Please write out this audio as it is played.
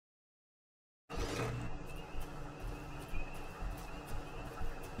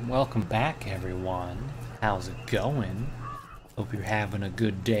Welcome back, everyone. How's it going? Hope you're having a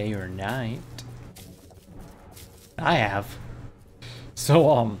good day or night. I have.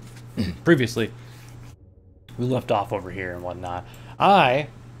 So, previously, we left off over here and whatnot. I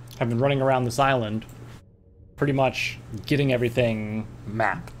have been running around this island, pretty much getting everything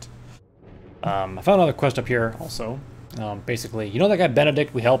mapped. I found another quest up here, also. Basically, you know that guy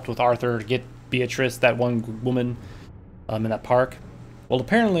Benedict we helped with Arthur to get Beatrice, that one woman, in that park? Well,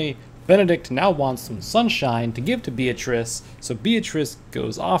 apparently, Benedict now wants some sunshine to give to Beatrice, so Beatrice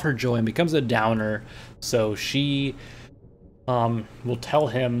goes off her joy and becomes a downer, so she will tell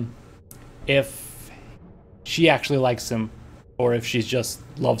him if she actually likes him, or if she just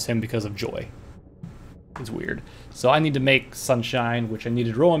loves him because of joy. It's weird. So I need to make sunshine, which I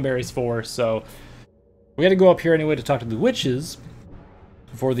needed rowan berries for, so we had to go up here anyway to talk to the witches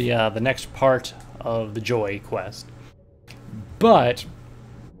for the next part of the joy quest. But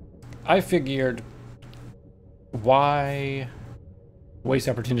I figured, why waste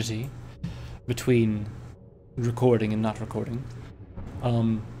opportunity between recording and not recording,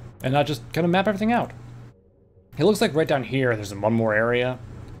 and not just kind of map everything out. It looks like right down here there's one more area.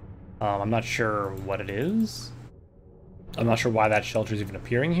 I'm not sure what it is. I'm not sure why that shelter is even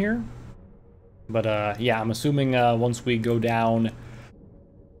appearing here. But yeah, I'm assuming once we go down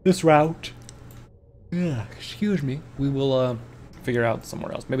this route, yeah, excuse me, we will figure out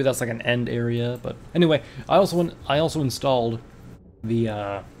somewhere else. Maybe that's like an end area, but anyway, I also installed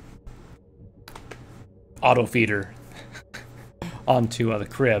the auto feeder onto the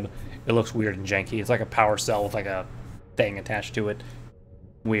crib. It looks weird and janky. It's like a power cell with like a thing attached to it.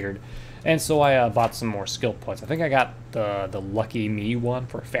 Weird. And so I bought some more skill points. I think I got the lucky me one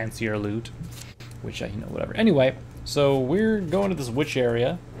for fancier loot, which you know, whatever. Anyway, so we're going to this witch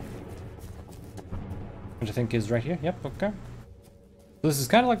area, which I think is right here. Yep, okay. This is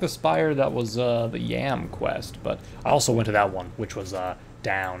kind of like the spire that was the Yam quest, but I also went to that one, which was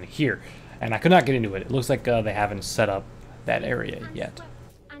down here, and I could not get into it. It looks like they haven't set up that area yet.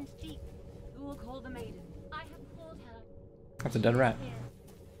 That's a dead rat.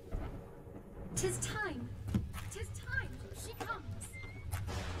 Tis time. Tis time. She comes.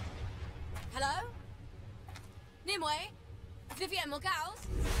 Hello? Nimue? Vivienne Morgals?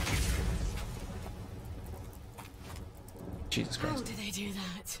 Jesus Christ. How do they do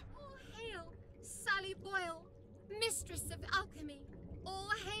that? All hail, Sally Boyle, mistress of alchemy. All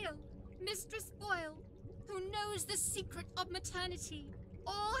hail, Mistress Boyle, who knows the secret of maternity.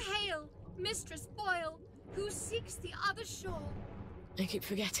 All hail, Mistress Boyle, who seeks the other shore. I keep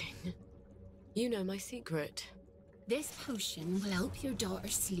forgetting. You know my secret. This potion will help your daughter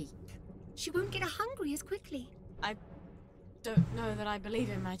sleep. She won't get hungry as quickly. I don't know that I believe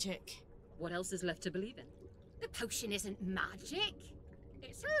in magic. What else is left to believe in? The potion isn't magic.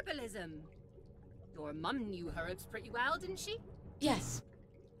 It's herbalism. Your mum knew herbs pretty well, didn't she? Yes.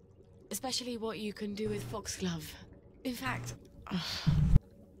 Especially what you can do with foxglove. In fact,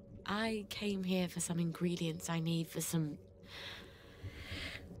 I came here for some ingredients I need for some,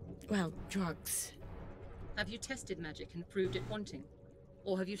 well, drugs. Have you tested magic and proved it wanting?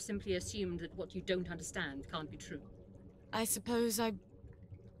 Or have you simply assumed that what you don't understand can't be true? I suppose I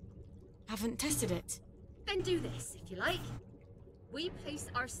haven't tested it. Then do this, if you like. We place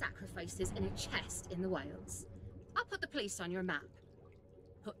our sacrifices in a chest in the wilds. I'll put the place on your map.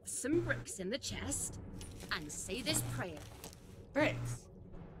 Put some bricks in the chest, and say this prayer. Bricks?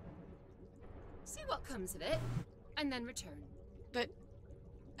 See what comes of it, and then return. But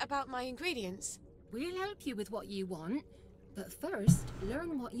about my ingredients? We'll help you with what you want, but first,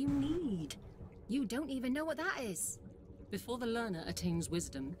 learn what you need. You don't even know what that is. Before the learner attains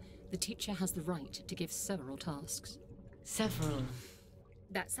wisdom, the teacher has the right to give several tasks. Several.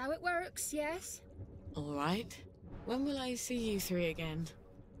 That's how it works, yes? All right. When will I see you three again?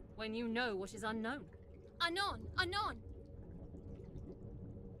 When you know what is unknown. Anon, anon.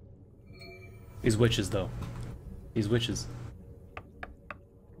 These witches, though. These witches.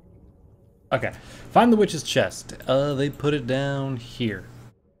 Okay. Find the witch's chest. They put it down here.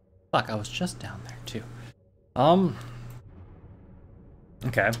 Fuck, I was just down there, too.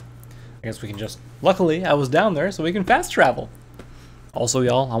 Okay. I guess we can just... Luckily, I was down there, so we can fast travel. Also,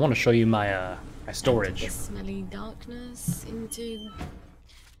 y'all, I want to show you my, my storage. The smelly darkness into...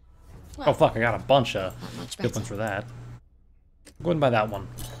 Well, oh, fuck, I got a bunch of better. good ones for that. Go ahead and buy that one.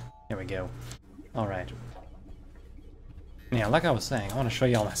 There we go. Alright. Yeah, like I was saying, I want to show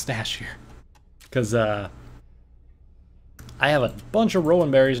you all my stash here. Because, I have a bunch of rowan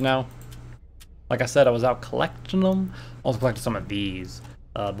berries now. Like I said, I was out collecting them. Also collected some of these.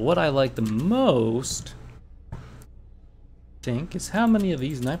 But what I like the most think is how many of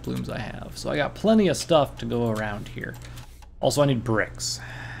these night blooms I have. So I got plenty of stuff to go around here. Also, I need bricks.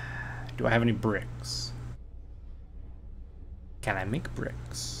 Do I have any bricks? Can I make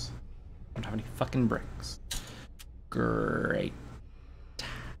bricks? I don't have any fucking bricks. Great.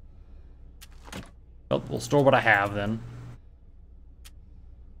 Well, we'll store what I have then.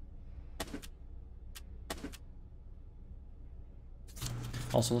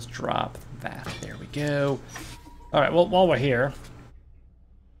 Also, let's drop that. There we go. Alright, well, while we're here,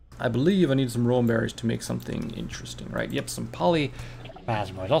 I believe I need some rolling berries to make something interesting, right? Yep, some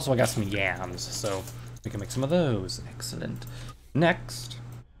polyphasmoids. Also, I got some yams, so we can make some of those. Excellent. Next,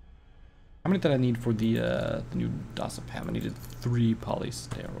 how many did I need for the new Dosapam? I needed 3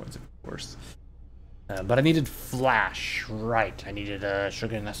 polysteroids, of course. But I needed flash, right? I needed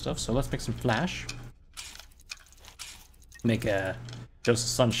sugar and that stuff, so let's make some flash. Make a dose of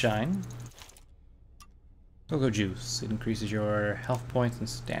sunshine. Go juice. It increases your health points and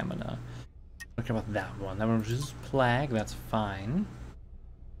stamina. Don't care about that one. That one was just plague. That's fine.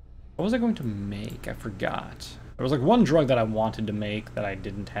 What was I going to make? I forgot. There was like one drug that I wanted to make that I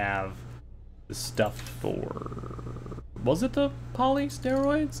didn't have the stuff for. Was it the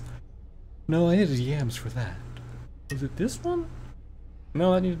polysteroids? No, I needed yams for that. Was it this one?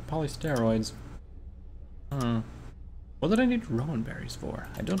 No, I needed polysteroids. What did I need rowan berries for?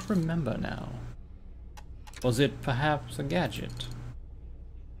 I don't remember now. Was it perhaps a gadget?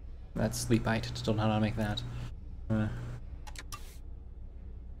 That's sleepite. Still don't know how to make that.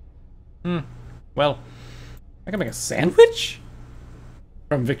 Well, I can make a sandwich?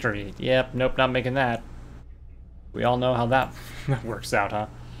 From victory. Yep, nope, not making that. We all know how that works out, huh?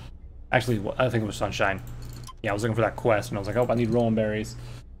 Actually, I think it was sunshine. Yeah, I was looking for that quest, and I was like, oh, I need rolling berries.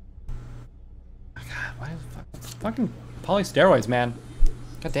 God, why the fucking polysteroids, man?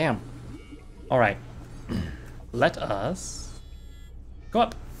 God damn. Alright. Let us go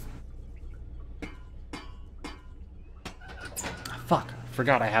up. Fuck.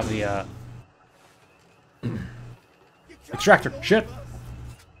 Forgot I have the extractor. Shit.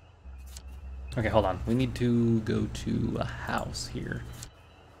 Okay, hold on. We need to go to a house here.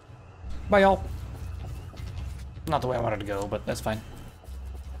 Bye, y'all. Not the way I wanted to go, but that's fine.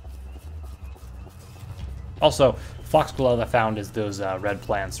 Also, foxglove I found is those red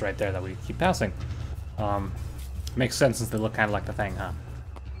plants right there that we keep passing. Makes sense since they look kind of like the thing, huh?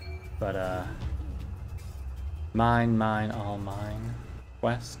 But, mine, all mine.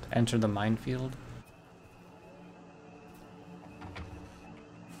 Quest, enter the minefield.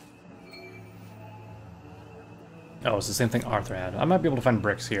 Oh, it's the same thing Arthur had. I might be able to find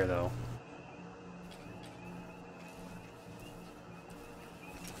bricks here, though.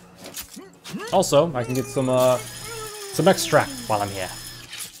 Also, I can get some extract while I'm here.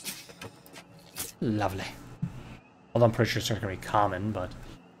 Lovely. Although I'm pretty sure it's not going to be common, but,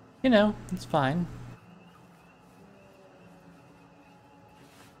 you know, it's fine.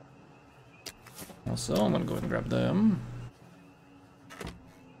 Also, I'm going to go ahead and grab them.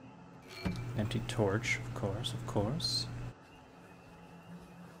 Empty torch, of course, of course.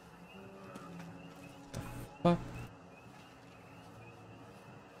 The fuck?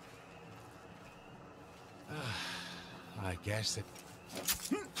 I guess it.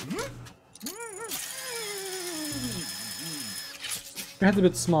 Your head's a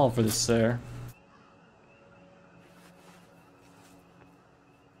bit small for this, sir.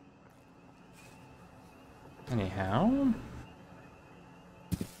 Anyhow,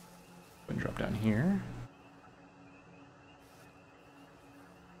 drop down here.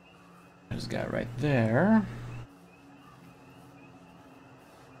 There's a guy right there.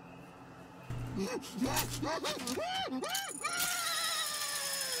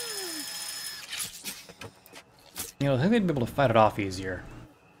 You know, I think they'd be able to fight it off easier.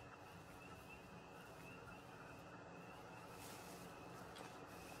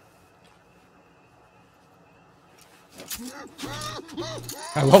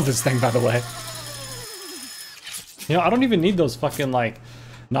 I love this thing, by the way. You know, I don't even need those fucking, like,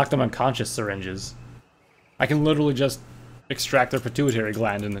 knock them unconscious syringes. I can literally just extract their pituitary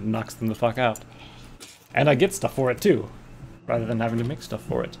gland and it knocks them the fuck out. And I get stuff for it, too, rather than having to make stuff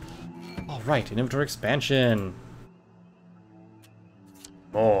for it. Alright, inventory expansion.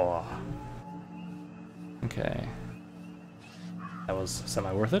 More. Okay. That was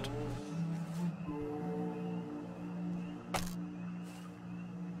semi-worth it.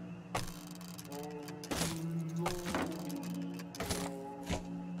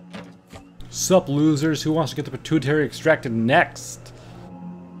 Sup, losers? Who wants to get the pituitary extracted next?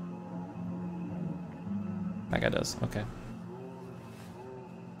 That guy does. Okay.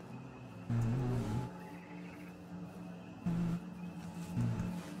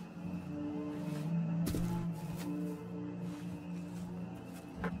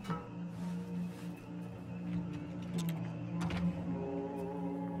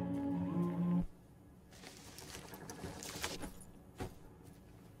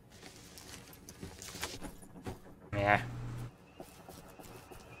 Eh.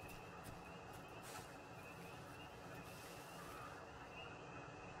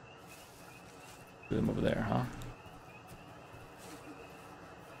 Do them over there, huh?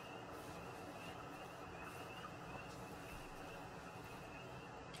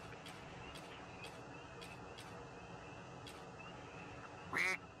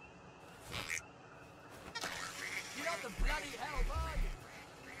 You're not the bloody hell, are you?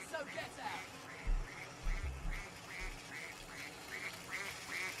 So get out.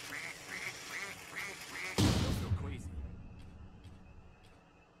 You're still queasy.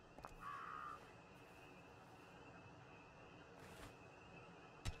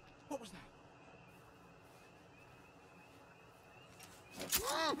 What was that?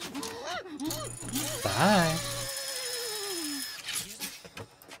 Bye.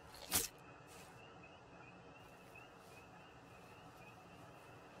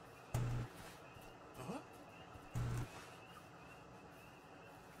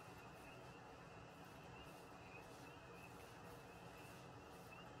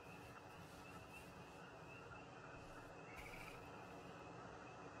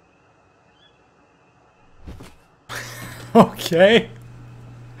 Okay.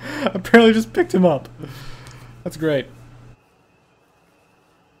 Apparently just picked him up. That's great.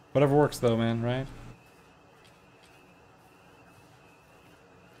 Whatever works though, man, right?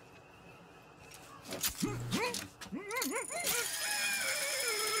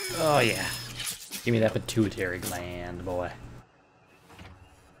 Oh yeah. Give me that pituitary gland, boy.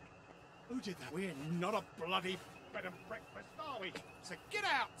 Who did that? We're not a bloody bed and breakfast, are we? So get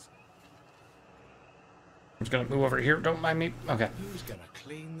out! I'm just gonna move over here, don't mind me. Okay. Who's gonna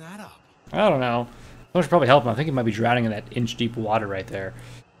clean that up? I don't know. Someone should probably help him. I think he might be drowning in that inch-deep water right there.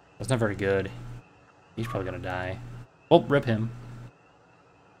 That's not very good. He's probably gonna die. Oh, rip him.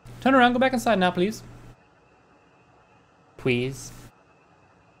 Turn around, go back inside now, please. Please.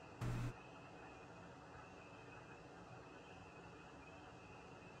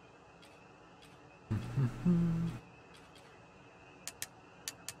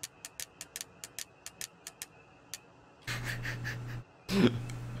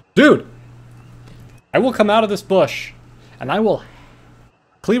 Dude! I will come out of this bush, and I will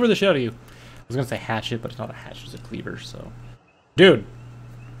cleaver the shit out of you. I was gonna say hatchet, but it's not a hatchet, it's a cleaver, so... Dude!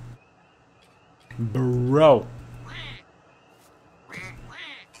 Bro!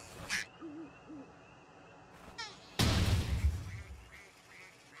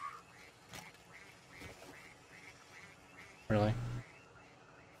 Really?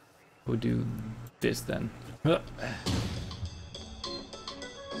 We'll do this then. Are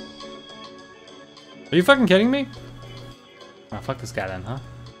you fucking kidding me? Oh, fuck this guy then, huh?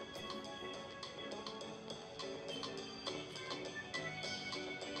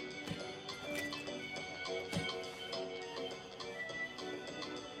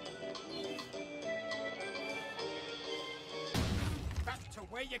 Back to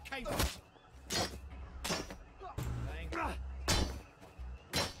where you came from.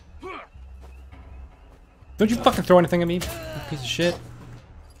 Don't you fucking throw anything at me, you piece of shit.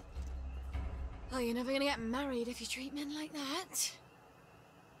 Oh, you're never gonna get married if you treat men like that.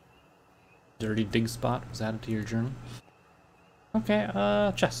 Dirty dig spot was added to your journal. Okay,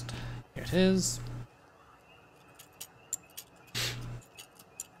 chest. Here it is.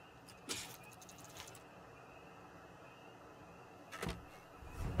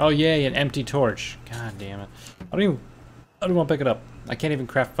 Oh yay, an empty torch. God damn it. I don't want to pick it up. I can't even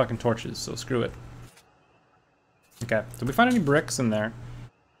craft fucking torches, so screw it. Okay, did we find any bricks in there?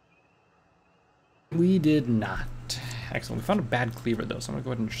 We did not. Excellent. We found a bad cleaver though, so I'm gonna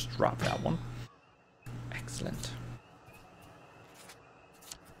go ahead and just drop that one. Excellent.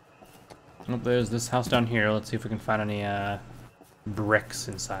 Oh, there's this house down here. Let's see if we can find any bricks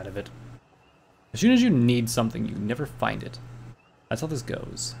inside of it. As soon as you need something, you never find it. That's how this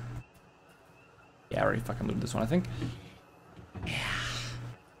goes. Yeah, I already fucking looted this one, I think. Yeah.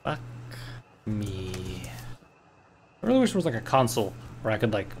 Fuck me. I really wish there was like a console where I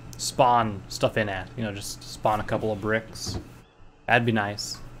could like spawn stuff in at. You know, just spawn a couple of bricks. That'd be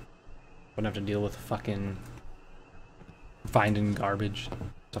nice. Wouldn't have to deal with fucking finding garbage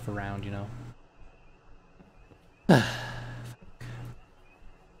stuff around, you know.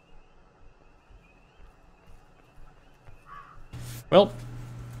 Well,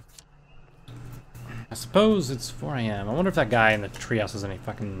 I suppose it's 4 AM. I wonder if that guy in the treehouse has any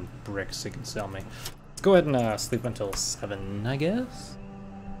fucking bricks he can sell me. Let's go ahead and sleep until 7, I guess.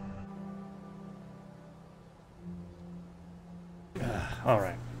 All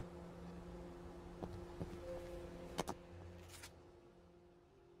right.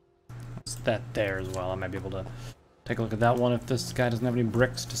 That's that there as well. I might be able to Take a look at that one if this guy doesn't have any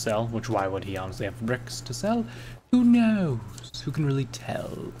bricks to sell, which why would he honestly have bricks to sell? Who knows? Who can really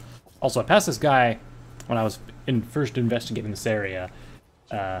tell? Also, I passed this guy when I was first investigating this area,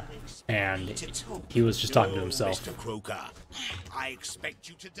 and he was just talking to himself. Mr. Croker, I expect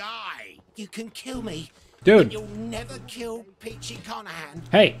you to die. You can kill me, Dude. but you'll never kill Peachy Conahan.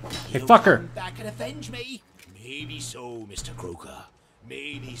 Hey You'll fucker. come back and avenge me. Maybe so, Mr. Croker.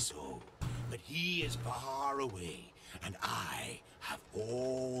 Maybe so. But he is far away, and I have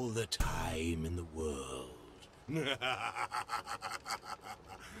all the time in the world.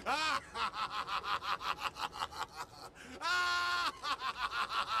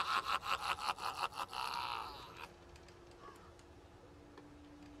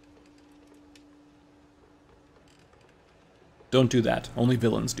 Don't do that. Only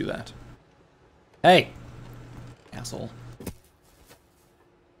villains do that. Hey! Asshole.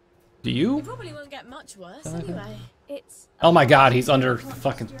 Do you? You probably won't get much worse anyway. It's. Oh my god, he's under the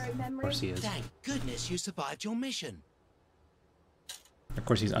fucking... Of course he is. Thank goodness you survived your mission. Of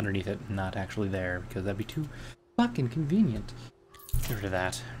course he's underneath it, not actually there, because that'd be too fucking convenient. Get rid of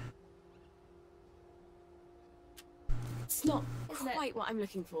that. It's not quite what I'm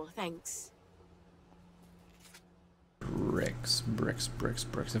looking for, thanks. Bricks, bricks, bricks,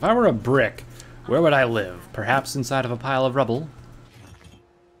 bricks. If I were a brick, where would I live? Perhaps inside of a pile of rubble?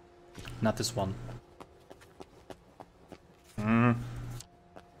 Not this one. I'll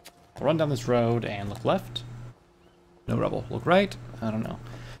run down this road and look left. No rubble. Look right. I don't know.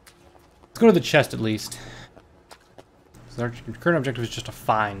 Let's go to the chest at least. So our current objective is just to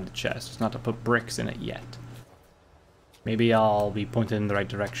find the chest. It's not to put bricks in it yet. Maybe I'll be pointed in the right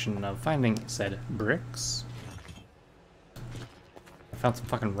direction of finding said bricks. I found some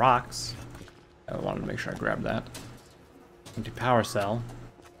fucking rocks. I wanted to make sure I grabbed that. Empty power cell.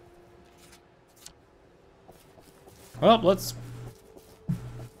 Well, let's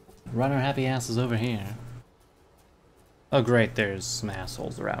run our happy asses over here. Oh great, there's some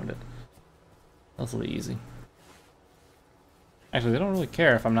assholes around it. That's a little easy. Actually, they don't really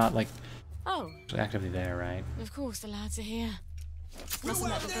care if I'm not, like, actively there, right? Of course the lads are here. Mustn't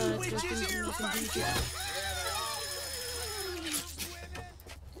let the birds go thinking you can do it.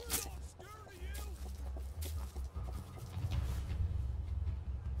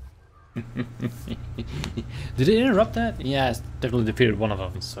 Did it interrupt that? Yeah, it's definitely defeated one of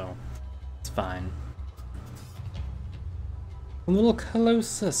them, so it's fine. A little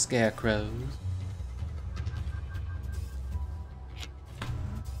closer, scarecrows.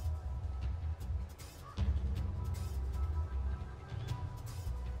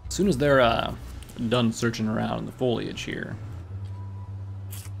 As soon as they're done searching around in the foliage here,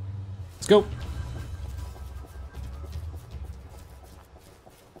 let's go.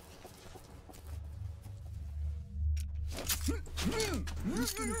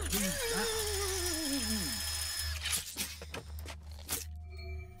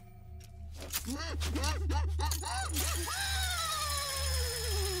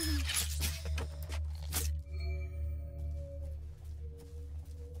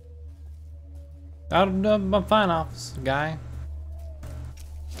 I'm fine, office guy.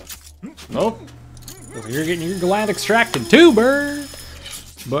 Nope. You're getting your gland extracted too, bird.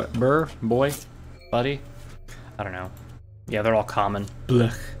 But boy, buddy. I don't know. Yeah, they're all common.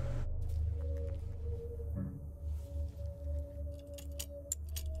 Blech.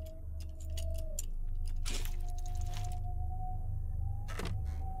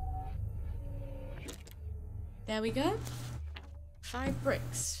 There we go. 5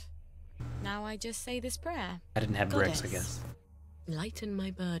 bricks. Now I just say this prayer. I didn't have bricks, I Goddess, guess. lighten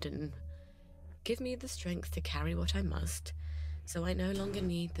my burden. Give me the strength to carry what I must, so I no longer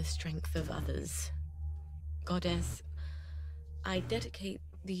need the strength of others. Goddess, I dedicate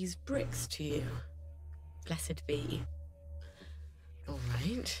these bricks to you. Blessed be. All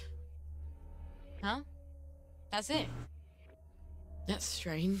right. Huh? That's it? That's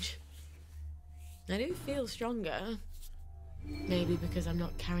strange. I do feel stronger. Maybe because I'm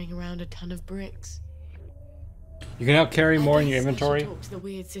not carrying around a ton of bricks. You can now carry more in your I inventory. should talk to the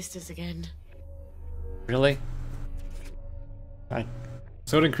weird sisters again. Really?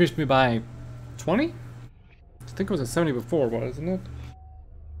 So it increased me by 20? I think it was at 70 before, wasn't it?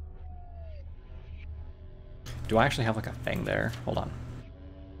 Do I actually have like a thing there? Hold on.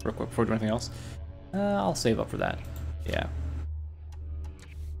 Real quick before we do anything else. I'll save up for that. Yeah.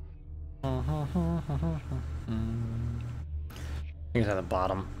 I think it's at the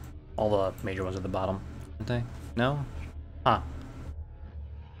bottom. All the major ones are at the bottom, aren't they? No? Huh.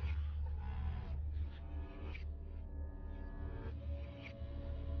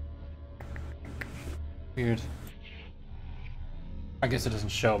 Weird. I guess it doesn't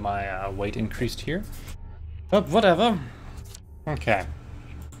show my weight increased here. But whatever. Okay.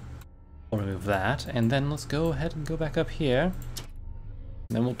 We'll remove that, and then let's go ahead and go back up here.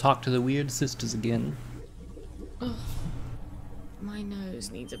 Then we'll talk to the weird sisters again. Oh, my nose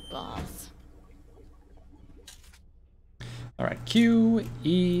needs a bath. Alright, Q,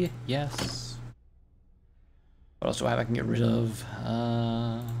 E, yes. What else do I have I can get rid of?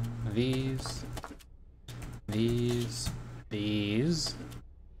 These.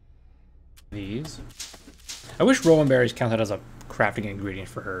 I wish Rowan berries counted as a crafting ingredient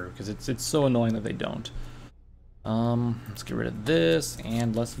for her, because it's so annoying that they don't. Let's get rid of this,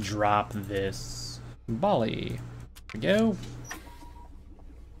 and let's drop this Bolly. Here we go.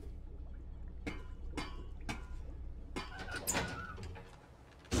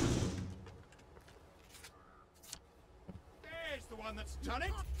 There's the one that's done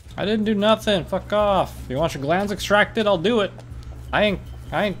it. I didn't do nothing. Fuck off. If you want your glands extracted, I'll do it. I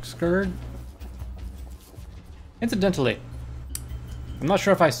ain't scared. Incidentally, I'm not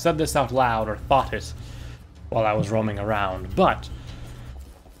sure if I said this out loud or thought it while I was roaming around, but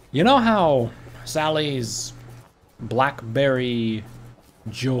you know how Sally's blackberry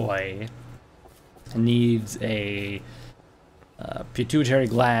joy needs a pituitary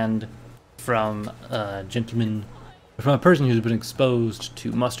gland from a gentleman, from a person who's been exposed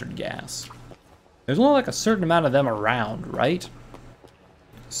to mustard gas. There's only like a certain amount of them around, right?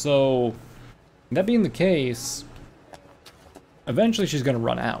 So, that being the case, eventually she's gonna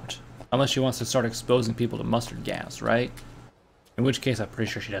run out. Unless she wants to start exposing people to mustard gas, right? In which case I'm pretty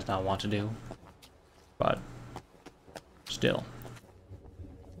sure she does not want to do. But, still.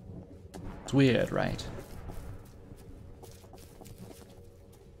 It's weird, right?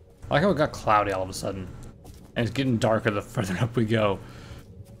 I like how it got cloudy all of a sudden. And it's getting darker the further up we go.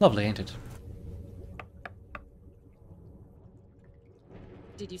 Lovely, ain't it?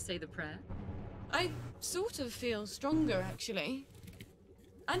 Did you say the prayer? I sort of feel stronger, actually.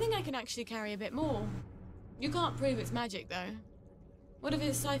 I think I can actually carry a bit more. You can't prove it's magic, though. What if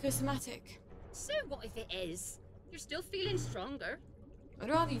it's psychosomatic? So what if it is? You're still feeling stronger. I'd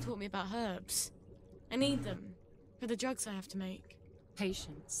rather you taught me about herbs. I need them for the drugs I have to make.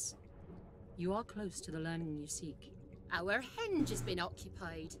 Patience. You are close to the learning you seek. Our henge has been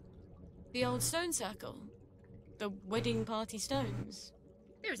occupied. The old stone circle. The wedding party stones.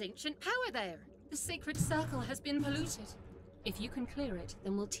 There's ancient power there. The sacred circle has been polluted. If you can clear it,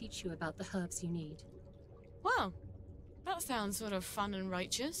 then we'll teach you about the herbs you need. Wow. That sounds sort of fun and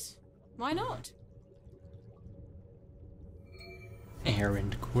righteous. Why not?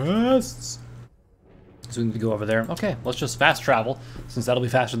 Errand quests. So we need to go over there. Okay, let's just fast travel, since that'll be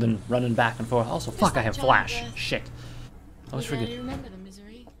faster than running back and forth. Also, fuck, I have flash. Shit. I was forgetting. Remember the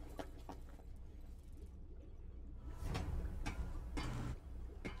misery.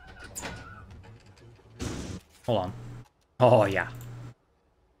 Hold on. Oh, yeah.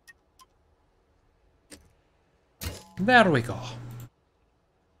 There we go.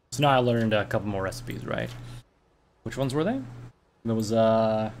 So now I learned a couple more recipes, right? Which ones were they? There was,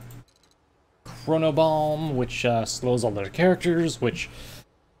 Chronobomb, which, slows all their characters, which...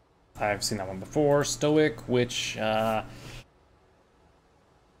 I've seen that one before. Stoic, which, when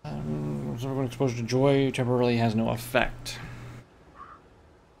exposure to joy temporarily has no effect.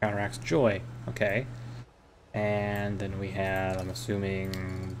 Counteracts joy. Okay. And then we had, I'm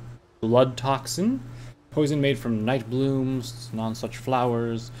assuming, blood toxin. Poison made from night blooms, non-such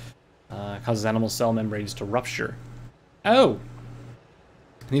flowers. Causes animal cell membranes to rupture. Oh!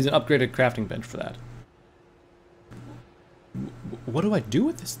 Needs an upgraded crafting bench for that. What do I do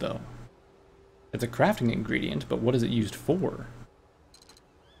with this, though? It's a crafting ingredient, but what is it used for?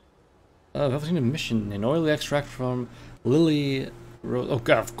 Velveteen emission, an oily extract from lily... Oh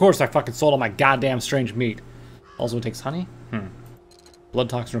god, of course I fucking sold all my goddamn strange meat. Also it takes honey? Blood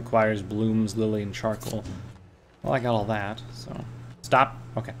toxin requires blooms, lily, and charcoal. Well, I got all that, so... Stop.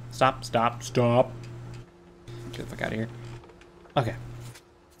 Okay. Stop. Get the fuck out of here. Okay.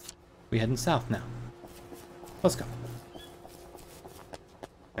 We heading south now. Let's go.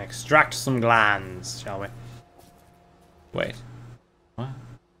 Extract some glands, shall we? Wait. What?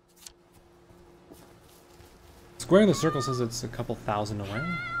 Squaring the circle says it's a couple thousand away.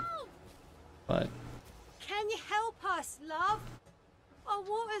 But... Can you help us, love? Our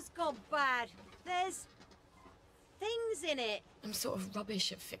water's gone bad. There's... things in it. I'm sort of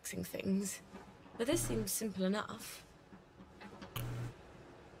rubbish at fixing things. But this seems simple enough.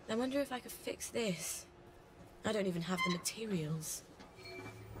 I wonder if I could fix this. I don't even have the materials.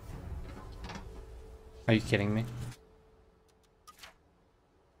 Are you kidding me?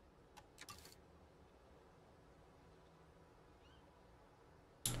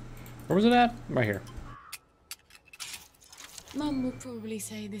 Where was it at? Right here. Mum will probably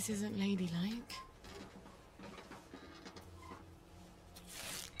say this isn't ladylike.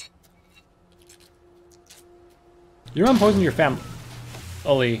 Your mom poisoned your family.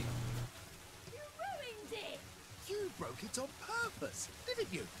 Ollie. You ruined it! You broke it on purpose, didn't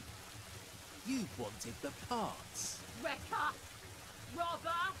you? You wanted the parts. Wrecker!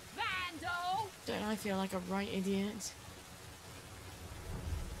 Robber! Vandal! Don't I feel like a right idiot?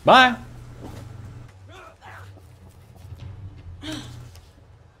 Bye.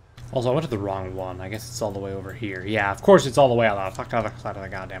 Also, I went to the wrong one. I guess it's all the way over here. Yeah, of course it's all the way on the fuck other side of the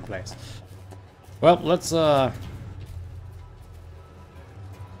goddamn place. Well, let's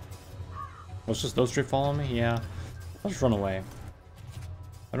just those three follow me? Yeah. I'll just run away. I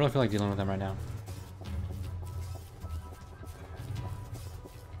don't really feel like dealing with them right now.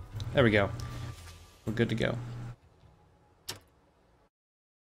 There we go. We're good to go.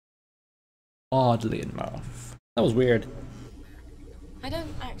 Oddly enough. That was weird. I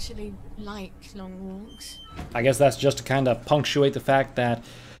don't actually like long walks. I guess that's just to kind of punctuate the fact that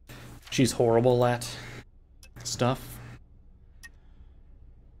she's horrible at stuff.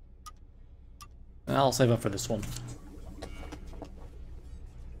 I'll save up for this one.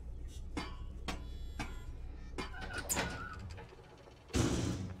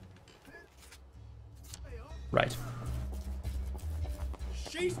 Right.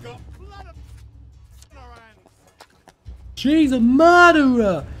 She's got blood on her hands. She's a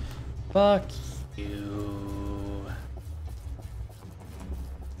murderer! Fuck you.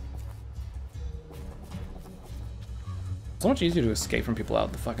 So much easier to escape from people out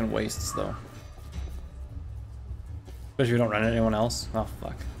in the fucking wastes, though. Especially if you don't run into anyone else. Oh,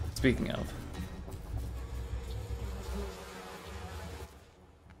 fuck. Speaking of.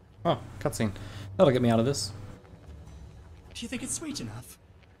 Oh, cutscene. That'll get me out of this. Do you think it's sweet enough?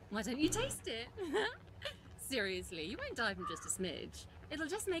 Why don't you taste it? Seriously, you won't die from just a smidge. It'll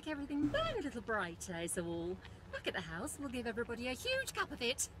just make everything burn a little brighter, so we'll back at the house, we'll give everybody a huge cup of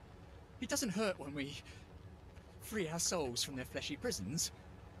it. It doesn't hurt when we free our souls from their fleshy prisons,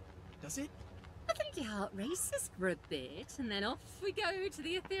 does it? I think your heart races for a bit, and then off we go to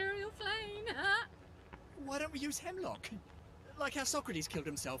the ethereal flame. Why don't we use hemlock? Like how Socrates killed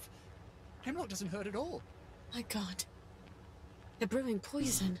himself. Hemlock doesn't hurt at all. My God. They're brewing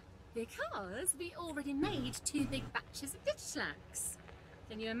poison. Because we already made 2 big batches of ditch slacks.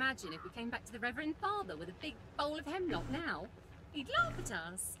 Can you imagine if we came back to the Reverend Father with a big bowl of hemlock now? He'd laugh at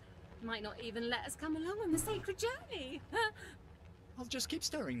us. Might not even let us come along on the sacred journey. I'll just keep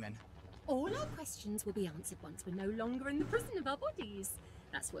stirring then. All our questions will be answered once we're no longer in the prison of our bodies.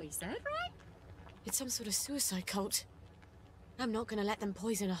 That's what he said, right? It's some sort of suicide cult. I'm not gonna let them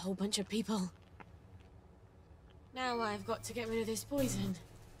poison a whole bunch of people. Now I've got to get rid of this poison.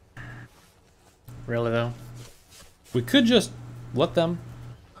 Really, though? We could just let them.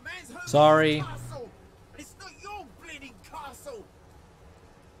 A man's home Sorry. is his castle. It's not your bleeding castle.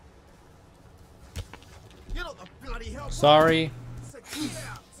 You're not the bloody hell. Sorry. So get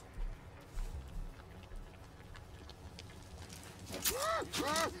out.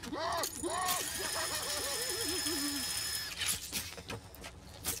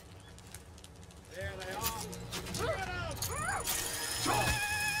 There they are. Get out.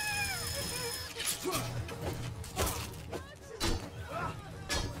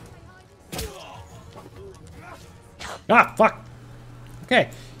 Ah, fuck. Okay,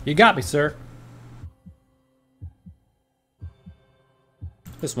 you got me, sir.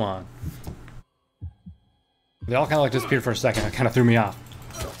 This one. They all kind of like disappeared for a second. It kind of threw me off.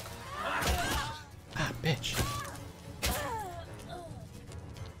 Ah, bitch.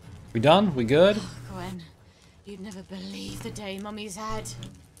 We done? We good? Gwen, you'd never believe the day Mummy's had.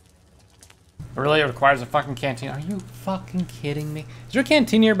 Really? It requires a fucking canteen. Are you fucking kidding me? Is there a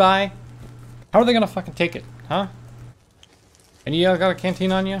canteen nearby? How are they gonna fucking take it? Huh? And you got a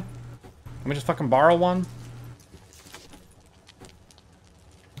canteen on you? Let me just fucking borrow one.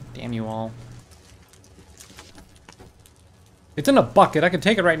 Damn you all. It's in a bucket. I can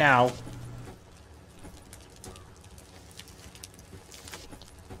take it right now.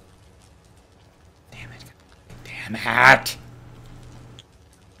 Damn it. Damn it.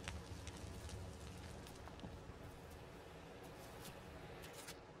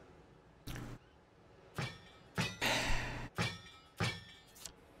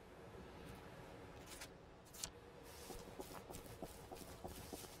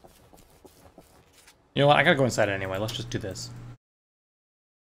 You know what? I gotta go inside it anyway. Let's just do this.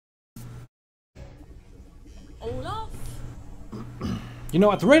 Olaf? You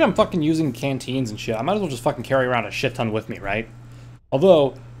know, at the rate I'm fucking using canteens and shit, I might as well just fucking carry around a shit ton with me, right?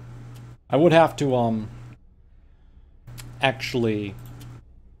 Although, I would have to, actually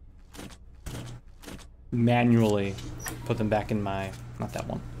manually put them back in my, not that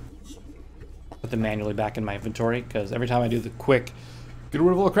one. Put them manually back in my inventory, because every time I do the quick get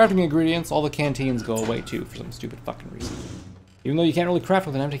rid of all the crafting ingredients, all the canteens go away too for some stupid fucking reason. Even though you can't really craft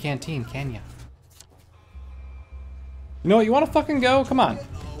with an empty canteen, can ya? You know what, you wanna fucking go? Come on.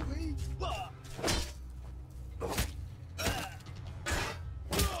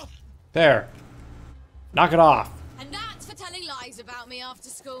 There. Knock it off. And that's for telling lies about me after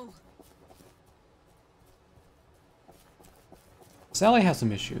school. Sally has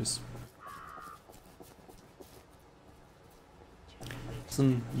some issues.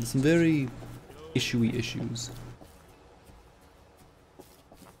 Some very issue-y issues.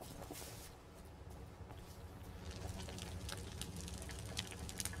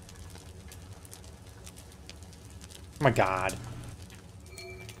 Oh my god.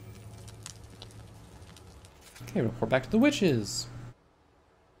 Okay, report back to the witches.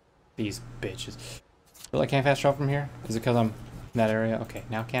 These bitches. Feel like I can't fast travel from here? Is it because I'm in that area? Okay,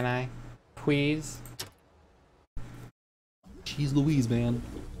 now can I? Please? Jeez Louise, man.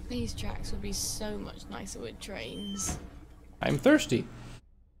 These tracks would be so much nicer with trains. I'm thirsty.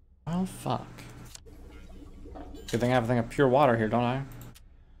 Well, fuck. Good thing I have a thing of pure water here, don't I?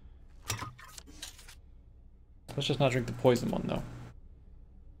 Let's just not drink the poison one, though.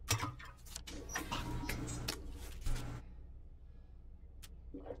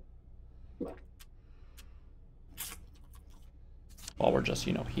 While we're just,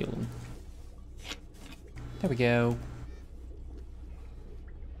 you know, healing. There we go.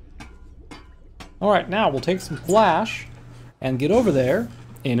 Alright, now we'll take some flash and get over there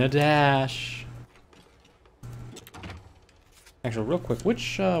in a dash. Actually, real quick,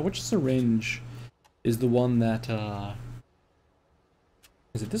 which syringe is the one that,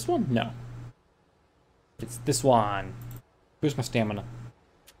 is it this one? No. It's this one. Where's my stamina?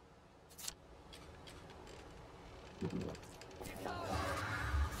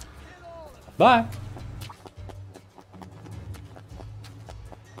 Bye.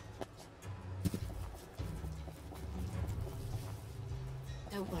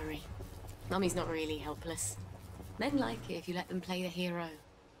 Don't worry. Mummy's not really helpless. Men like it if you let them play the hero.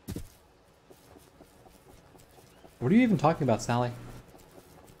 What are you even talking about, Sally?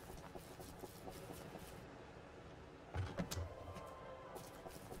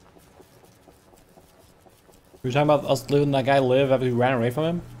 You're talking about us letting that guy live after we ran away from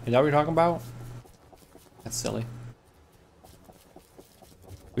him? Is that what you're talking about? That's silly.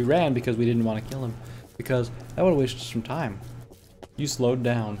 We ran because we didn't want to kill him. Because that would have wasted some time. You slowed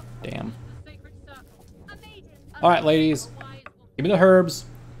down. Damn. Alright, ladies. Give me the herbs.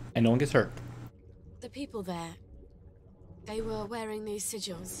 And no one gets hurt. The people there, they were wearing these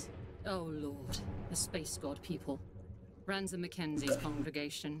sigils. Oh lord, the space god people. Ransom Mackenzie's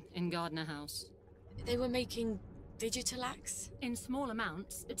congregation in Gardner House. They were making digitalax? In small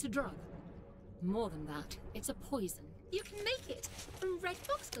amounts, it's a drug. More than that, it's a poison. You can make it from red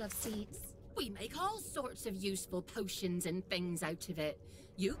foxglove seeds. We make all sorts of useful potions and things out of it.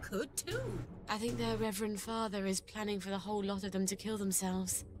 You could too. I think their Reverend Father is planning for the whole lot of them to kill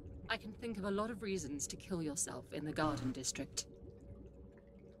themselves. I can think of a lot of reasons to kill yourself in the Garden District.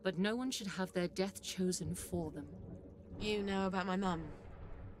 But no one should have their death chosen for them. You know about my mum?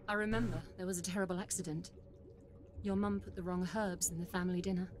 I remember there was a terrible accident. Your mum put the wrong herbs in the family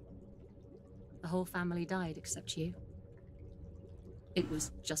dinner. The whole family died except you. It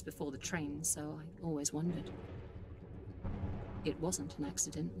was just before the train, so I always wondered. It wasn't an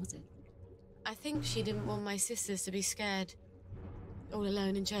accident, was it? I think she didn't want my sisters to be scared. All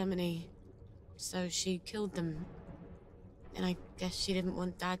alone in Germany. So she killed them. And I guess she didn't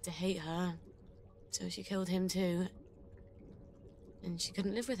want Dad to hate her. So she killed him too. And she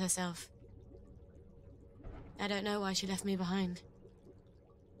couldn't live with herself. I don't know why she left me behind.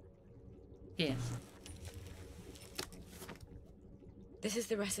 Here. This is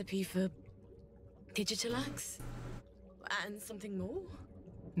the recipe for digitalax? And something more?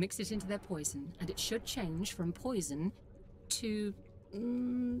 Mix it into their poison, and it should change from poison to...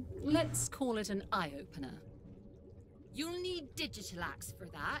 let's call it an eye-opener. You'll need digitalax for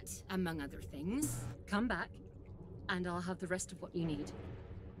that, among other things. Come back, and I'll have the rest of what you need.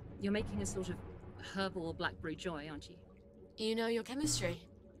 You're making a sort of herbal blackberry joy, aren't you? You know your chemistry.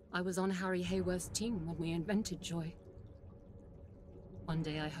 I was on Harry Hayworth's team when we invented joy. One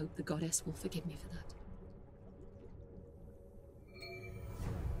day I hope the goddess will forgive me for that.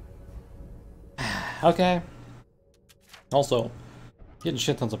 Okay. Also, getting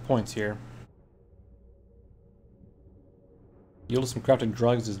shit tons of points here. Yield of some crafted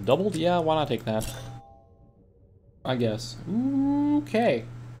drugs is doubled? Yeah, why not take that? I guess. Okay.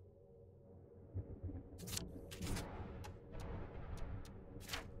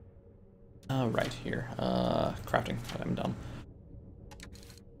 Right here. Crafting. I'm done.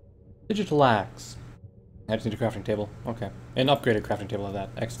 Digital axe. I just need a crafting table. Okay. An upgraded crafting table of that.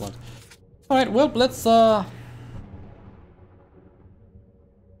 Excellent. Alright, well, let's,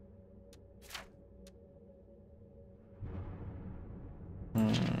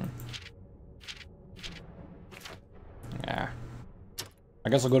 Yeah. I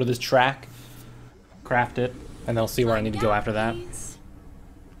guess I'll go to this track, craft it, and then I'll see where I need to go after that.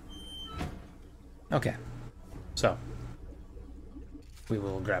 Okay. So. We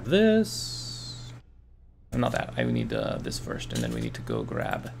will grab this. Not that. I need this first, and then we need to go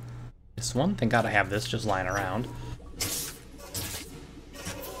grab this one. Thank God I have this just lying around.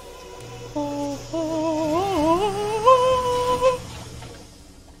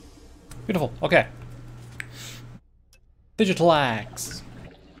 Beautiful. Okay. Digital axe.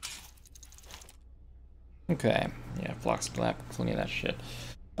 Okay. Yeah, flock slap, plenty of that shit.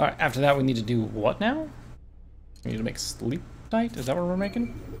 Alright, after that we need to do what now? We need to make sleep night? Is that what we're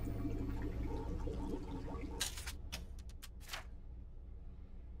making?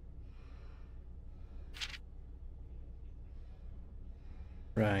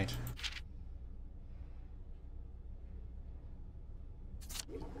 Right.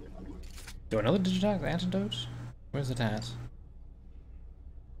 Do another digital antidote? Where's it at?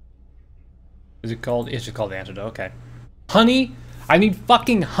 Is it called? It's just called the antidote. Okay. Honey? I need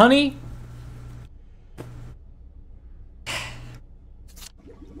fucking honey?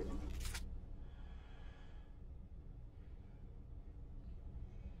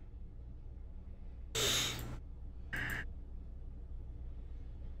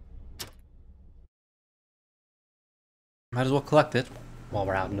 Might as well collect it while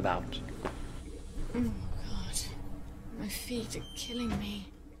we're out and about. Oh god. My feet are killing me.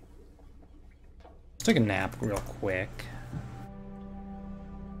 Let's take a nap real quick.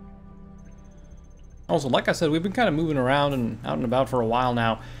 Also, like I said, we've been kind of moving around and out and about for a while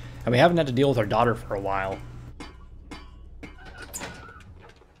now, and we haven't had to deal with our daughter for a while.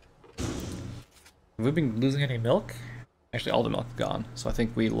 Have we been losing any milk? Actually, all the milk's gone, so I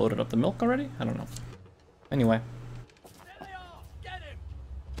think we loaded up the milk already? I don't know. Anyway.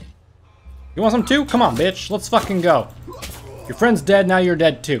 You want some too? Come on, bitch. Let's fucking go. Your friend's dead, now you're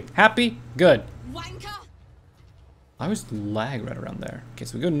dead too. Happy? Good. Wanker. I always lag right around there. Okay,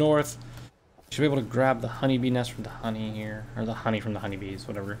 so we go north. Should be able to grab the honeybee nest from the honey here. Or the honey from the honeybees,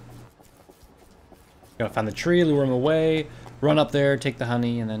 whatever. Gotta find the tree, lure him away. Run up there, take the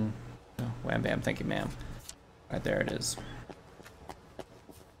honey, and then... Oh, wham bam, thank you, ma'am. Right there it is.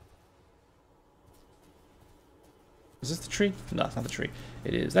 Is this the tree? No, it's not the tree.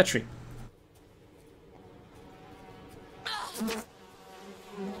 It is that tree.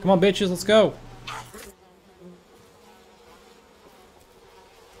 Come on, bitches, let's go.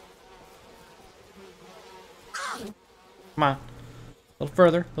 Come on. A little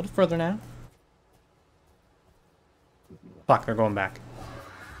further now. Fuck, they're going back.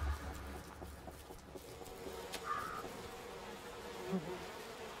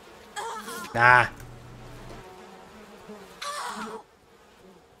 Nah.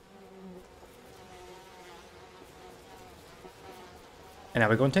 And now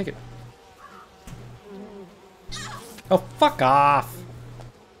we go and take it. Oh, fuck off.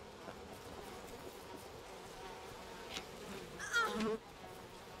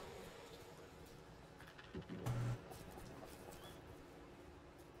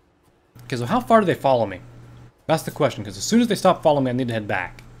 Okay, so how far do they follow me? That's the question, because as soon as they stop following me, I need to head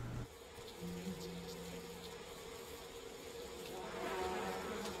back.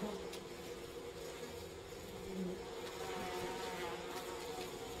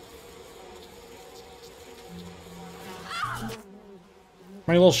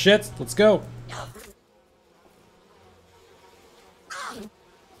 Money little shits, let's go.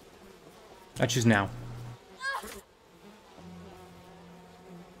 I choose now.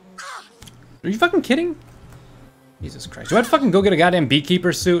 Are you fucking kidding? Jesus Christ. Do I have to fucking go get a goddamn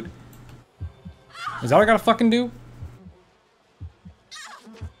beekeeper suit? Is that what I gotta fucking do?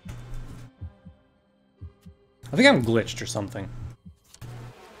 I think I'm glitched or something.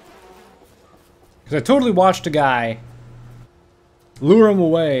 Because I totally watched a guy lure him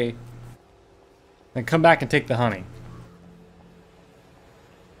away, then come back and take the honey.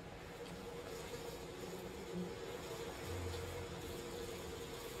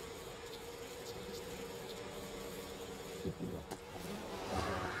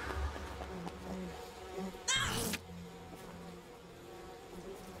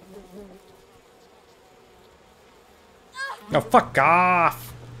 Oh, fuck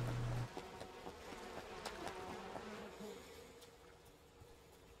off!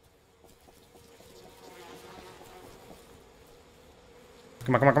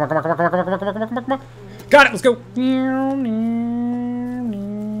 Come on, come on, come on, come on, come on, come on, come on, come on, come on, come on, come on. Got it, let's go!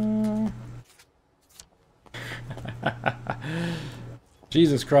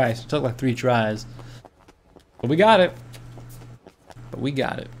 Jesus Christ, it took like 3 tries. But we got it. But we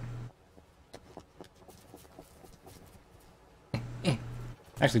got it.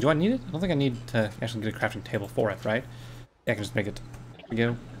 Actually, do I need it? I don't think I need to actually get a crafting table for it, right? Yeah, I can just make it. Here we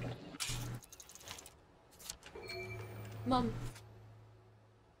go. Mum.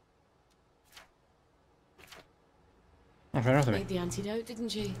 Oh, fair enough with me. Made the antidote, didn't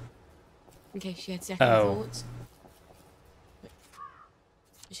she? In case she had second Oh. thoughts. But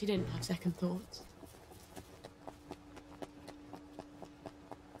she didn't have second thoughts.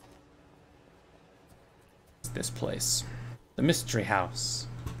 It's this place. The mystery house.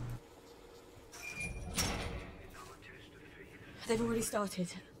 They've already started.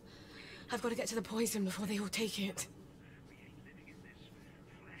 I've got to get to the poison before they all take it.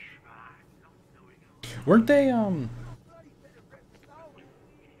 Weren't they,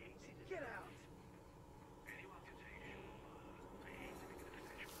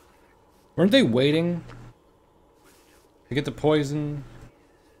 weren't they waiting to get the poison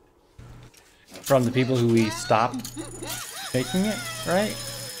from the people who we stopped taking it, right?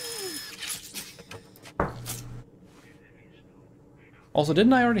 Also,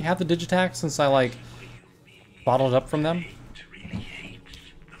 didn't I already have the Digitax since I, like, bottled it up from them?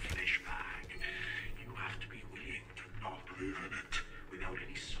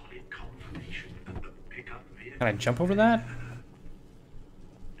 Can I jump over that?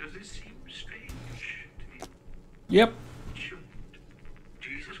 Does this seem strange to me? Yep.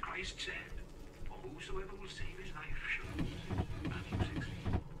 Jesus Christ said, whosoever will save his life shall lose it. Matthew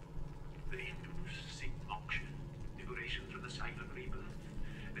 16. The Hindus seek moksha, liberation from the silent rebirth.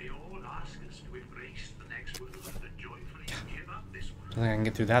 They all ask us to embrace the next world and joyfully give up this I world. think I can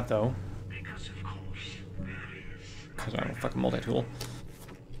get through that though. Because of course there is. Because I don't have a fucking multi-tool.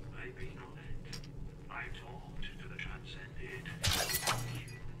 I've been on it. I've talked to the transcended.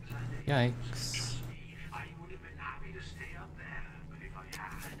 Yikes. I would have been happy to stay up there, but if I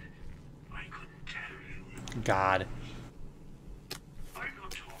had, I couldn't tell you. God. I'm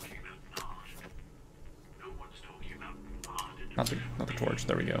not talking about martyrdom. No one's talking about martyrdom. Not the torch.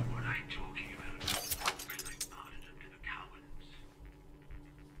 There we go. What I'm talking about is not like martyrdom to the cowards.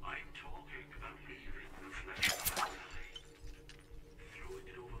 I'm talking about leaving the flesh behind. Throwing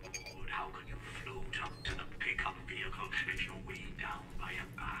it overboard. How can you float up to the pickup vehicle if you're weighed down by a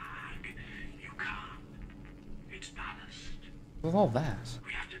bag? You can't. It's ballast. With all that,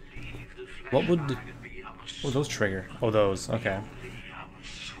 We have to leave the flesh what would bag and be our what would those trigger? Oh, those. Okay. our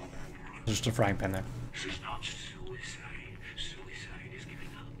soul. There's just a frying pan there. This is not suicide. Suicide is giving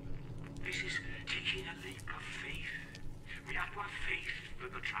up. This is taking a leap of faith. We have to have faith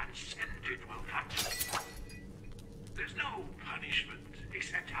that the transcended will happen. There's no punishment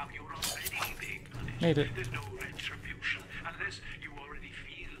except how you're already being punished. Made it. There's no retribution unless you already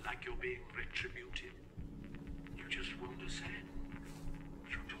feel like you're being retributed. You just won't ascend.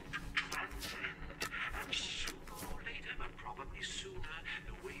 You don't transcend. And sooner or later, but probably sooner,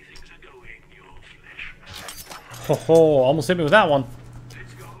 the way things are going, your flesh. Ho ho! Almost hit me with that one.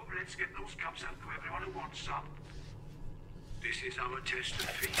 Let's go. Let's get those cups out to everyone who wants some. This is our test of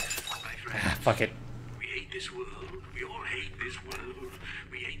faith, my friend. Fuck it. We hate this world. We all hate this world.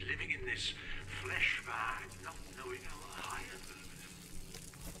 We hate living in this flesh bag, not knowing our higher purpose.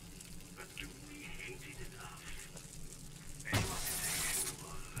 But do we hate it enough? Anyone can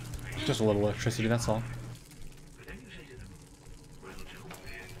say sure. Just a little electricity. That's all. But then you say to them, well, don't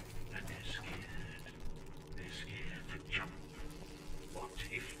they? And they're scared. They're scared to jump. What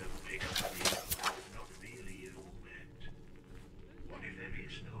if the pickup vehicle is not really a movement? What if there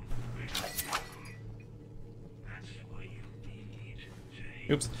is no pickup vehicle? That's why you need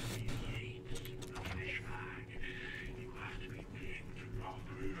to Oops. create the flesh bag. You have to be willing to not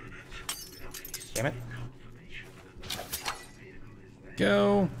move it without any Damn it. confirmation that the pickup vehicle is there.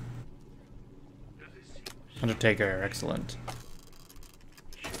 Go. Does it seem Undertaker. Excellent.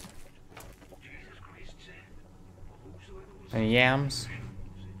 Jesus Christ said, whosoever will Any yams?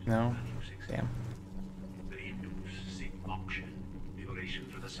 No. Damn. The Hindus seek moksha, liberation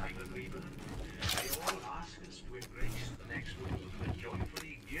for the silent rebirth. They all ask us to embrace the next world and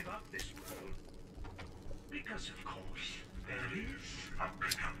joyfully give up this world. Because of course, there is a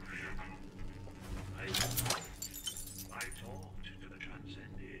pickup vehicle. I've talked to the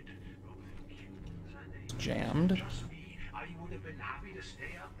transcended, both humans and angels. Jammed. Trust me, I to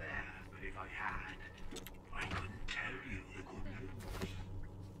stay up there, but if I had, I couldn't tell you the good news.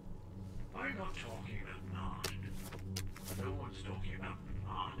 I'm not talking about Nard. No one's talking about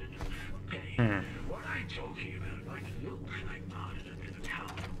Nard. Okay, what I'm talking about might look like Nard in the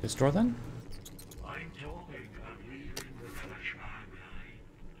town. This door then? I'm talking about leaving the flesh behind.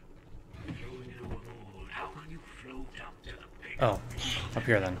 Throwing it overboard. How can you float up to the big Oh, up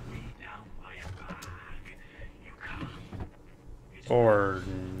here then. down by a bag? You can't. Or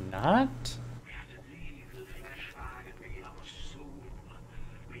not? We have to leave the flesh bag and be our soul.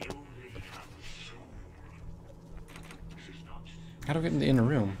 We only have a soul. This is not How do I get in the inner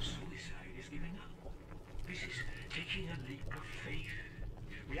room? suicide, is giving up. This is taking a leap of faith.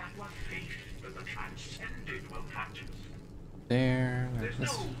 We have to have faith that the transcended will catch us. There, There's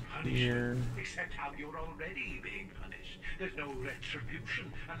this no here. punishment except how you're already being punished. There's no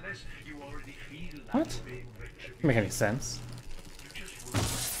retribution unless you already feel like What? you're being retributed. Doesn't make any sense. You just won't.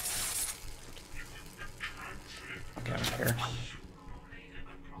 Okay, I'm here.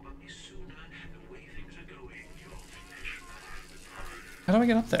 Probably sooner, the way things are going, your flesh. How do I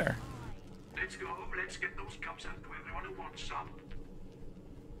get up there? Let's go. Let's get those cups out to everyone who wants some.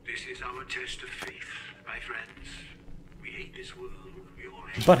 This is our test of faith, my friends. We hate this world. We all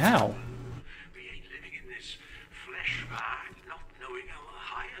hate But this how? world. We hate living in this flesh bag, not knowing our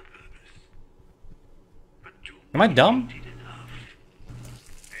higher purpose. But do Am I dumb? hate it enough?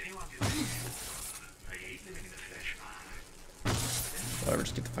 Anyone can say, I hate living in a flesh bag. Whatever,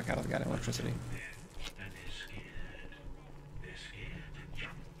 just get the fuck out of the goddamn electricity. And they're scared. They're scared to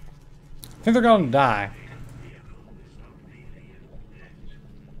jump. I think they're gonna die. Vehicle is not really a net.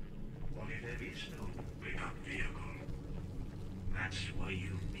 What if there is no pickup vehicle? That's why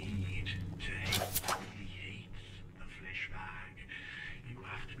you need to really hate the flesh bag. You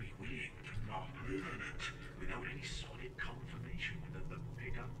have to be willing to not live in it without any solid confirmation that the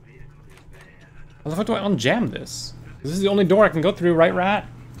pickup vehicle is there. How the fuck do I unjam this? This is the only door I can go through, right, Rat?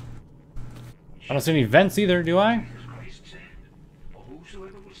 I don't see any vents either, do I? Jesus Christ said, for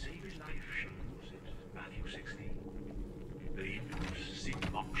whosoever will save his life shall lose it. Matthew 16. The Hindus seek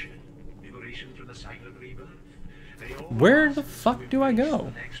moksha, liberation from the silent rebirth. They all Where ask the us fuck to do I embrace go?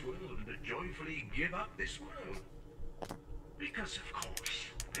 the next world and to joyfully give up this world. Because of course,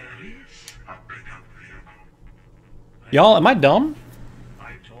 there is a pickup vehicle. Y'all, am I dumb?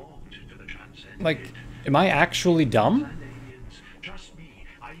 I talked to the transcendent. Like, am I actually dumb? And aliens, trust me,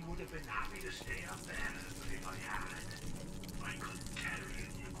 I would have been happy to stay up there, but if I had, I couldn't tell you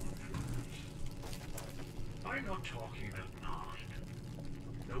the good news. I'm not talking about Nard.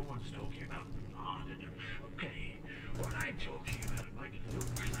 No one's talking about Nard. Okay, what I'm talking about might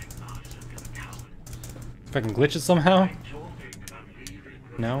look like Nard under the tower. If I can glitch it somehow? I'm talking about leaving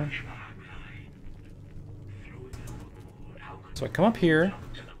the No. flesh behind. Throwing it overboard. How could So I come up here,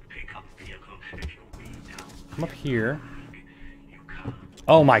 jump to the pickup vehicle if you're way down? come up here. You can't.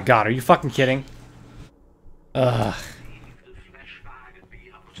 Oh my god, are you fucking kidding? Ugh. Leave the flesh bag and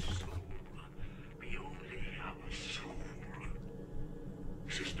be our soul. Be only our soul.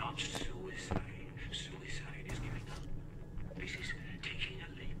 This is not suicide. Suicide is giving up. This is taking a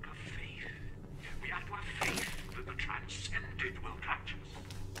leap of faith. We have to have faith that the transcended will catch us.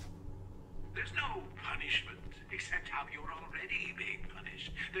 There's no punishment except how you're already being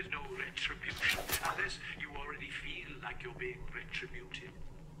punished. There's no retribution unless you already feel like you're being retributed.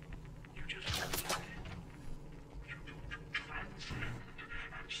 You just won't let it. You don't transcend,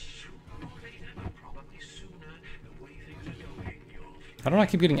 and sooner or later, but probably sooner, the way things are going, you'll How do I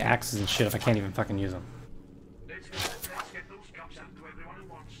keep getting axes and shit if I can't even fucking use them? Let's get those cups out to everyone who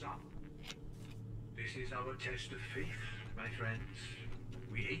wants some. This is our test of faith, my friends.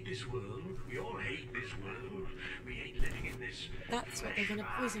 We hate this world. We all hate this world. We hate living in this. That's what they're gonna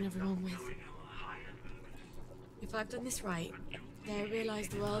poison everyone with. knowing our higher purpose. If I've done this right, they'll realize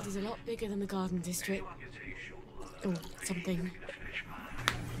the world is a lot bigger than the Garden District. Anyone can say sure. Or something. The flesh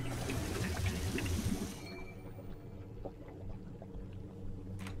bag.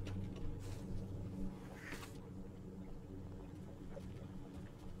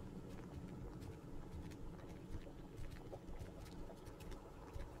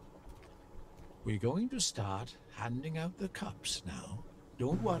 We're going to start handing out the cups now.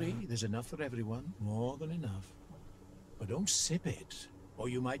 Don't worry, there's enough for everyone, more than enough. But don't sip it, or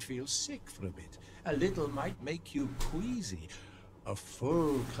you might feel sick for a bit. A little might make you queasy. A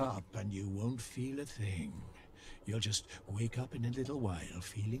full cup and you won't feel a thing. You'll just wake up in a little while,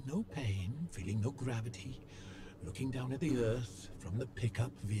 feeling no pain, feeling no gravity, looking down at the earth from the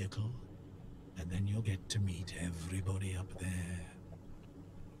pickup vehicle, and then you'll get to meet everybody up there.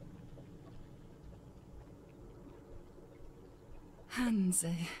 hands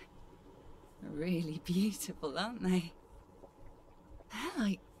are really beautiful, aren't they? They're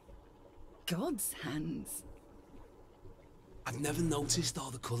like God's hands. I've never noticed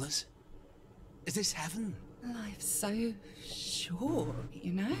all the colours. Is this heaven? Life's so short,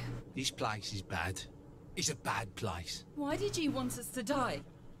 you know? This place is bad. It's a bad place. Why did you want us to die?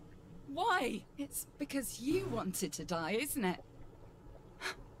 Why? It's because you wanted to die, isn't it?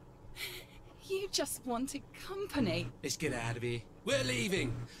 You just wanted company. Let's get out of here. We're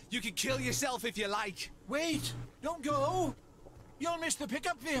leaving. You can kill yourself if you like. Wait! Don't go! You'll miss the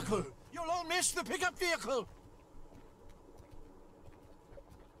pickup vehicle! You'll all miss the pickup vehicle!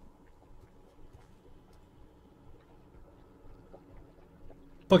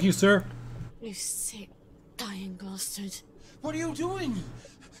 Fuck you, sir. You sick, dying bastard. What are you doing?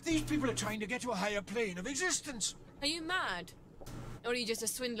 These people are trying to get to a higher plane of existence. Are you mad? Or are you just a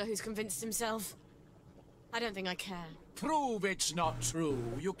swindler who's convinced himself? I don't think I care. Prove it's not true.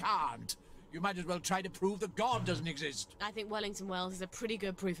 You can't. You might as well try to prove that God doesn't exist. I think Wellington Wells is a pretty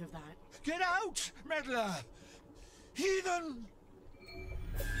good proof of that. Get out, meddler! Heathen!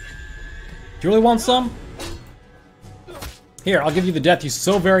 Do you really want some? Here, I'll give you the death you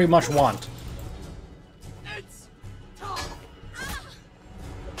so very much want.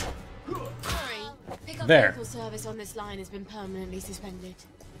 Sorry, pickup There. vehicle service on this line has been permanently suspended.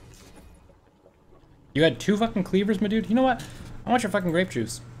 You had 2 fucking cleavers, my dude? You know what? I want your fucking grape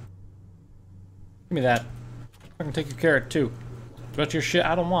juice. Give me that. Fucking take your carrot, too. But your shit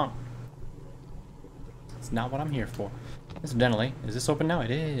I don't want. It's not what I'm here for. Incidentally, is this open now? It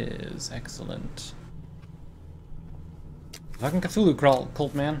is. Excellent. Fucking Cthulhu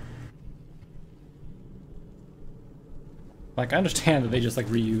cult, man. Like, I understand that they just, like,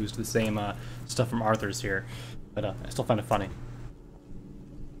 reused the same stuff from Arthur's here. But I still find it funny.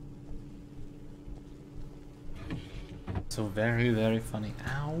 So very, very funny.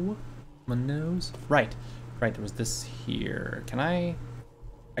 Ow. My nose. Right. Right, there was this here. Can I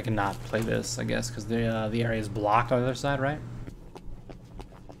cannot play this, I guess, because the area is blocked on the other side, right?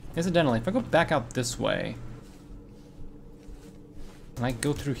 Incidentally, if I go back out this way, and I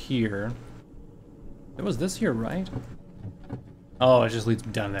go through here, it was this here, right? Oh, it just leads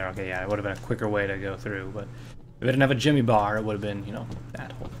me down there. Okay, yeah, it would have been a quicker way to go through, but if it didn't have a Jimmy bar, it would have been, you know,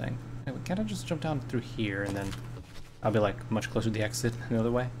 that whole thing. Anyway, can't I just jump down through here, and then I'll be, like, much closer to the exit the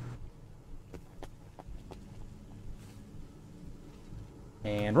other way?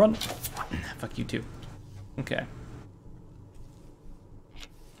 And run. Fuck you too. Okay.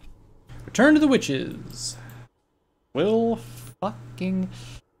 Return to the witches. Will fucking...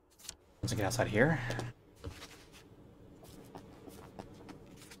 Let's get outside here.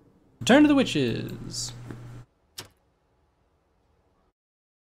 Return to the witches.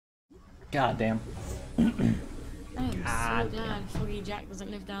 God damn. I am so glad Foggy Jack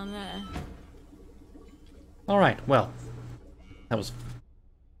doesn't live down there. Alright, well. That was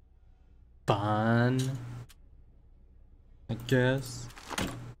fun, I guess.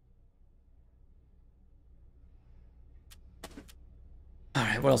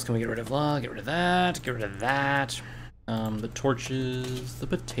 Alright, what else can we get rid of? Get rid of that, get rid of that. The torches, the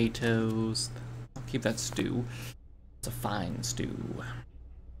potatoes. I'll keep that stew. It's a fine stew.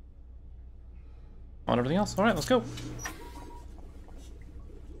 Want everything else? Alright, let's go.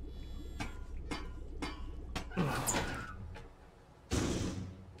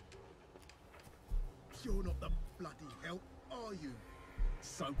 You're not the bloody help, are you?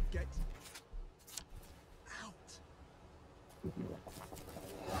 So get out.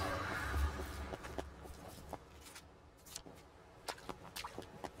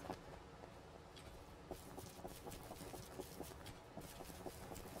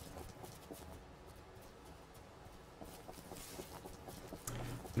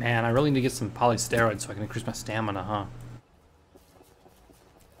 Man, I really need to get some polysteroids so I can increase my stamina, huh?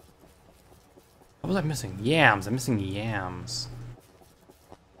 What was I missing? Yams. I'm missing yams.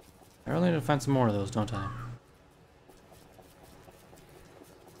 I really need to find some more of those, don't I?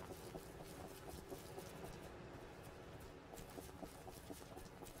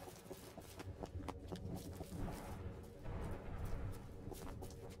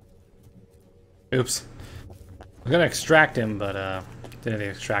 Oops. I'm gonna extract him, but didn't have the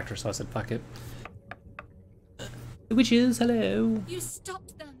extractor, so I said fuck it. Witches, hello. You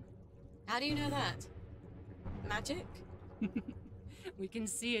stopped them. How do you know that? Magic? We can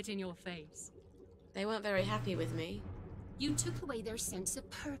see it in your face. They weren't very happy with me. You took away their sense of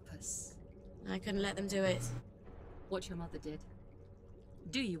purpose. I couldn't let them do it. What your mother did.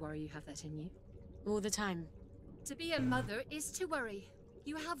 Do you worry you have that in you? All the time. To be a mother is to worry.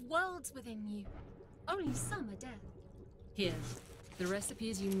 You have worlds within you. Only some are dead. Here, the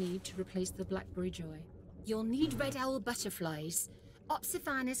recipes you need to replace the blackberry joy. You'll need red owl butterflies,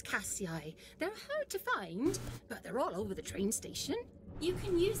 Opsiphanes cassii. They're hard to find, but they're all over the train station. You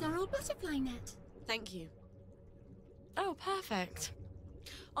can use our old butterfly net. Thank you. Oh, perfect.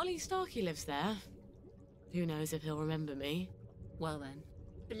 Ollie Starkey lives there. Who knows if he'll remember me? Well then,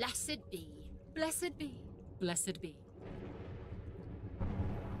 blessed be, blessed be, blessed be.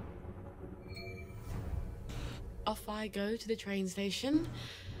 Off I go to the train station,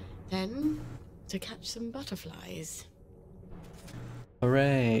 then to catch some butterflies.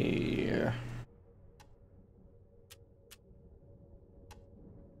 Hooray.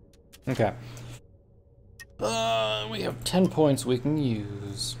 Okay. We have 10 points we can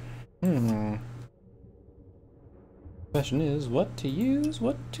use. Question is, what to use?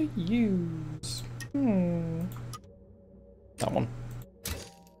 What to use? That one.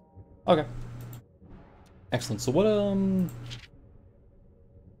 Okay. Excellent. So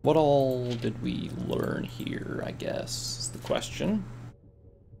what all did we learn here, I guess, is the question.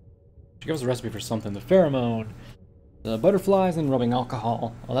 She gives us a recipe for something. The pheromone, the butterflies, and rubbing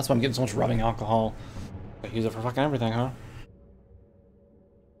alcohol. Oh, that's why I'm getting so much rubbing alcohol. I use it for fucking everything, huh?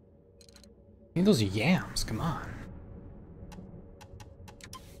 Need those yams, come on.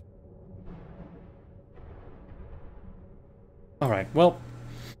 Alright, well,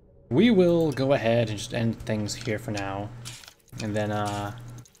 we will go ahead and just end things here for now. And then,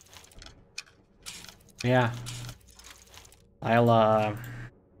 yeah. I'll,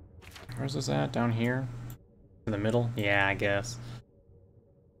 where's this at? Down here? In the middle? Yeah, I guess.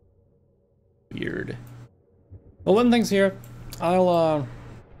 Weird. Well, one thing's here. I'll, what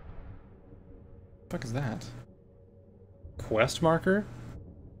the fuck is that? Quest marker?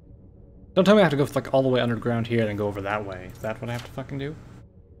 Don't tell me I have to go like all the way underground here and then go over that way. Is that what I have to fucking do?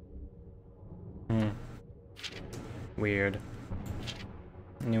 Weird.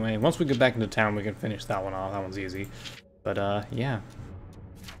 Anyway, once we get back into town, we can finish that one off. That one's easy. But, yeah.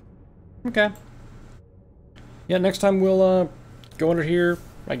 Okay. Yeah, next time we'll, go under here,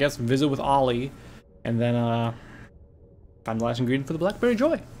 I guess, visit with Ollie, and then, find the last ingredient for the Blackberry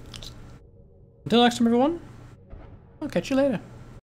Joy. Until next time, everyone, I'll catch you later.